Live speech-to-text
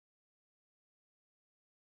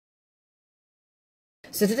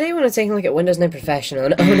So today we're going to take a look at Windows 9 Professional,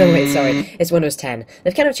 and oh no wait, sorry, it's Windows 10.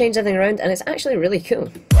 They've kind of changed everything around and it's actually really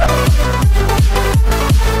cool.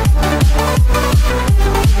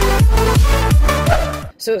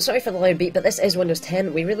 So, sorry for the loud beat, but this is Windows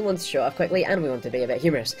 10. We really want to show off quickly, and we want to be a bit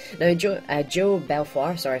humorous. Now, Joe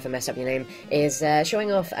Belfiore, sorry if I messed up your name, is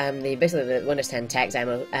showing off basically the Windows 10 tech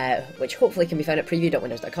demo, which hopefully can be found at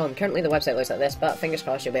preview.windows.com. Currently, the website looks like this, but fingers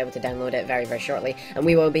crossed you'll be able to download it very, very shortly, and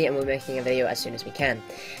we will be, and we're making a video as soon as we can.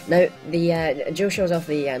 Now, Joe shows off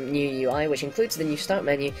the new UI, which includes the new Start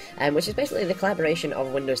menu, which is basically the collaboration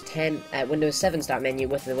of Windows 10, Windows 7 Start menu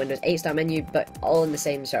with the Windows 8 Start menu, but all in the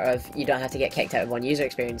same sort of, you don't have to get kicked out of one user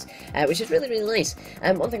experience, which is really, really nice.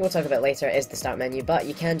 One thing we'll talk about later is the Start menu, but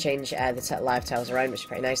you can change the live tiles around, which is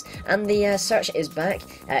pretty nice. And the search is back.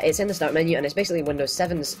 It's in the Start menu, and it's basically Windows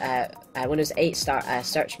 7's Windows 8 Start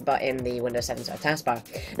search, but in the Windows 7 sort of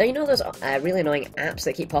taskbar. Now, you know those really annoying apps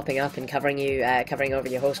that keep popping up and covering over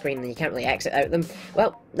your whole screen, and you can't really exit out of them?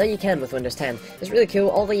 Well, now you can with Windows 10. It's really cool.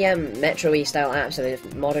 All the Metro-y style apps, or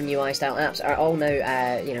the modern UI style apps, are all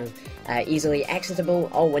now easily exitable,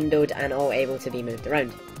 all windowed, and all able to be moved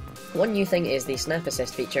around. One new thing is the Snap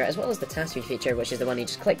Assist feature, as well as the Task View feature, which is the one you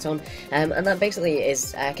just clicked on, and that basically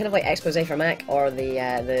is kind of like Expose for Mac, or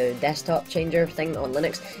the desktop changer thing on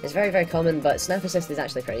Linux. It's very, very common, but Snap Assist is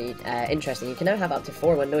actually pretty interesting. You can now have up to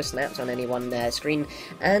 4 windows snapped on any one screen,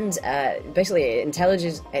 and basically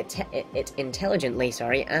it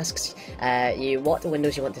intelligently asks you what the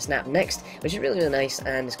windows you want to snap next, which is really, really nice,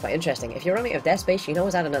 and it's quite interesting. If you're running out of desk space, you can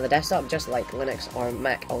always add another desktop, just like Linux or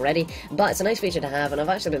Mac already, but it's a nice feature to have, and I've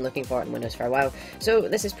actually been looking for it in Windows for a while, so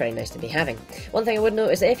this is pretty nice to be having. One thing I would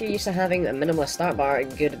note is that if you're used to having a minimalist start bar,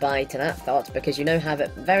 goodbye to that thought, because you now have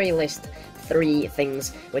at very least 3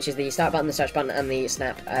 things, which is the start button, the search button, and the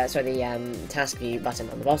task view button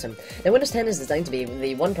on the bottom. Now, Windows 10 is designed to be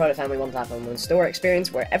the one product family, one platform, one store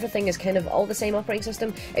experience, where everything is kind of all the same operating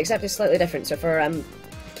system, except it's slightly different. So for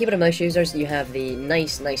keyboard and mouse users, you have the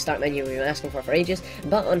nice Start menu we've been asking for ages,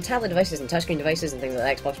 but on tablet devices and touchscreen devices and things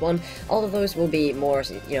like the Xbox One, all of those will be more,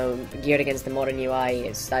 geared against the modern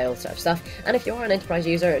UI style sort of stuff. And if you are an enterprise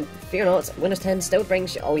user, fear not, Windows 10 still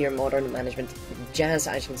brings all your modern management jazz,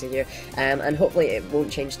 as you can see here, and hopefully it won't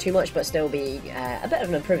change too much, but still be a bit of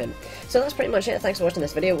an improvement. So that's pretty much it. Thanks for watching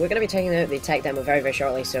this video. We're going to be taking out the tech demo very, very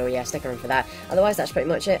shortly, so yeah, stick around for that. Otherwise, that's pretty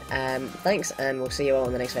much it. Thanks, and we'll see you all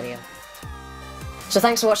in the next video. So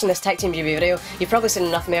thanks for watching this Tech Team GB video. You've probably seen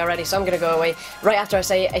enough of me already, so I'm going to go away right after I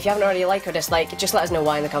say, if you haven't already liked or disliked, just let us know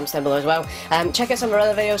why in the comments down below as well. Check out some of our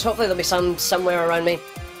other videos, hopefully there'll be some somewhere around me.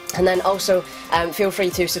 And then also, feel free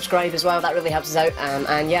to subscribe as well, that really helps us out,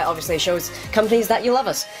 and yeah, obviously it shows companies that you love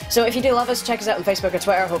us. So if you do love us, check us out on Facebook or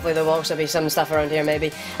Twitter, hopefully there will also be some stuff around here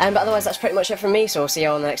maybe. But otherwise that's pretty much it from me, so we'll see you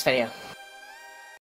all in the next video.